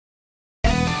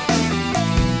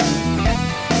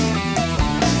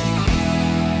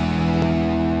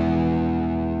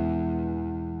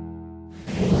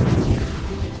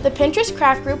The Pinterest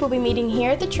craft group will be meeting here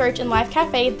at the church in Life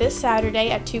Cafe this Saturday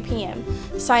at 2 p.m.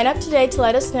 Sign up today to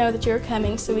let us know that you're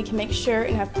coming so we can make sure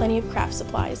and have plenty of craft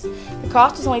supplies. The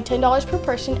cost is only $10 per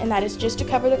person, and that is just to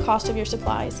cover the cost of your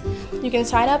supplies. You can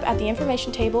sign up at the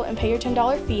information table and pay your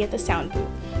 $10 fee at the sound booth.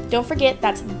 Don't forget,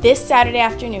 that's this Saturday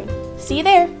afternoon. See you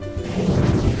there!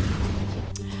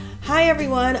 Hi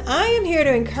everyone, I am here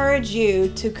to encourage you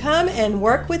to come and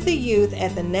work with the youth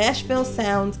at the Nashville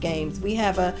Sounds Games. We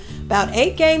have about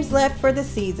 8 games left for the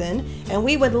season, and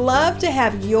we would love to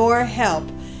have your help.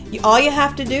 All you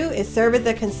have to do is serve at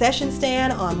the concession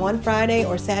stand on one Friday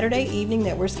or Saturday evening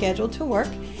that we're scheduled to work,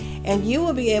 and you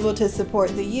will be able to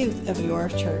support the youth of your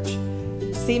church.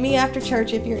 See me after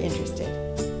church if you're interested.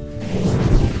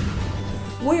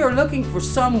 We are looking for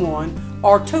someone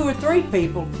or 2 or 3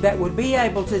 people that would be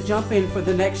able to jump in for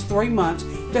the next 3 months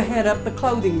to head up the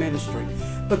clothing ministry.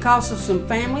 Because of some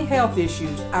family health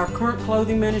issues, our current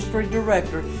clothing ministry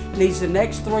director needs the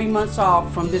next 3 months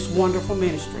off from this wonderful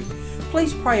ministry.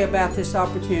 Please pray about this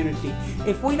opportunity.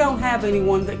 If we don't have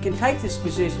anyone that can take this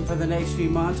position for the next few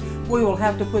months, we will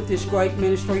have to put this great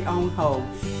ministry on hold.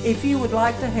 If you would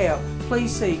like to help,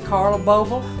 please see Carla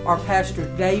Boble or Pastor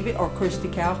David or Christy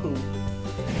Calhoun.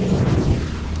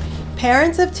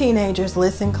 Parents of teenagers,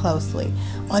 listen closely.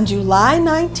 On July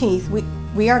 19th,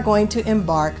 we are going to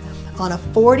embark on a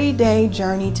 40-day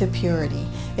journey to purity.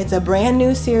 It's a brand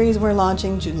new series we're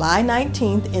launching July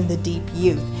 19th in the Deep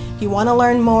Youth. If you want to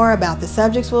learn more about the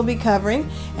subjects we'll be covering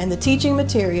and the teaching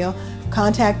material,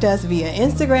 contact us via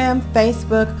Instagram,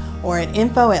 Facebook, or at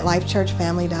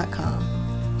info@lifechurchfamily.com.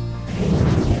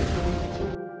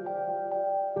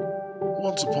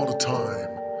 Once upon a time,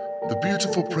 the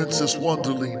beautiful Princess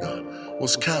Wonderlina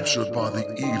was captured by the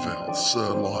evil Sir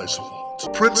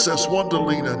Lancelot. Princess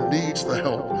Wonderlina needs the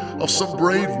help of some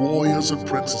brave warriors and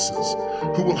princesses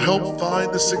who will help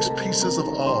find the 6 pieces of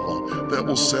armor that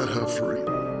will set her free.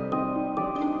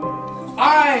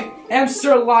 I am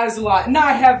Sir Lancelot, and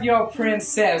I have your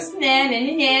princess. Help!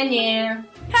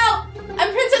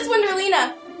 I'm Princess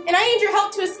Wonderlina, and I need your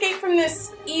help to escape from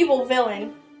this evil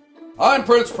villain. I'm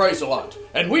Prince Praise-A-Lot,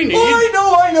 and we need... I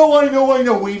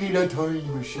know. We need a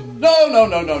time machine.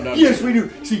 No. Yes, we do.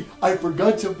 See, I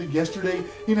forgot something yesterday,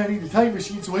 and I need a time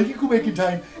machine so I can go back in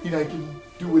time, and I can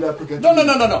do what I forgot.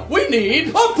 No. We need...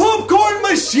 a popcorn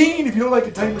machine! If you don't like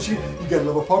a time machine, you gotta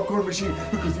love a popcorn machine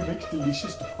because it makes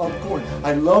delicious popcorn.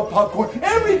 I love popcorn.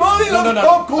 Everybody loves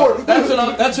popcorn!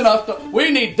 No. That's enough. We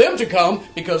need them to come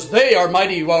because they are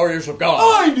mighty warriors of God.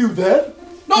 I knew that.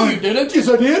 No, you didn't. Yes,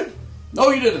 I did. No,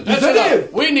 you didn't. That's yes, I enough.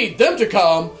 did. We need them to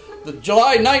come the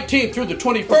July 19th through the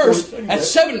 21st at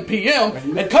 7 p.m.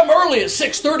 and come early at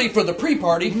 6:30 for the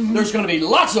pre-party. There's going to be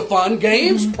lots of fun,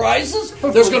 games, prizes.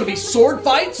 There's going to be sword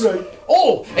fights. Right.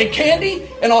 Oh, and candy.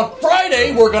 And on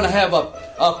Friday, we're going to have a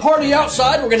party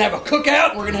outside. We're going to have a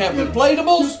cookout. We're going to have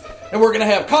inflatables. And we're going to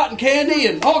have cotton candy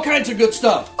and all kinds of good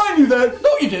stuff. I knew that.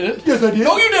 No, you didn't. Yes, I did.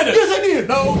 No, you didn't. Yes, I did.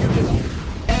 No, you didn't.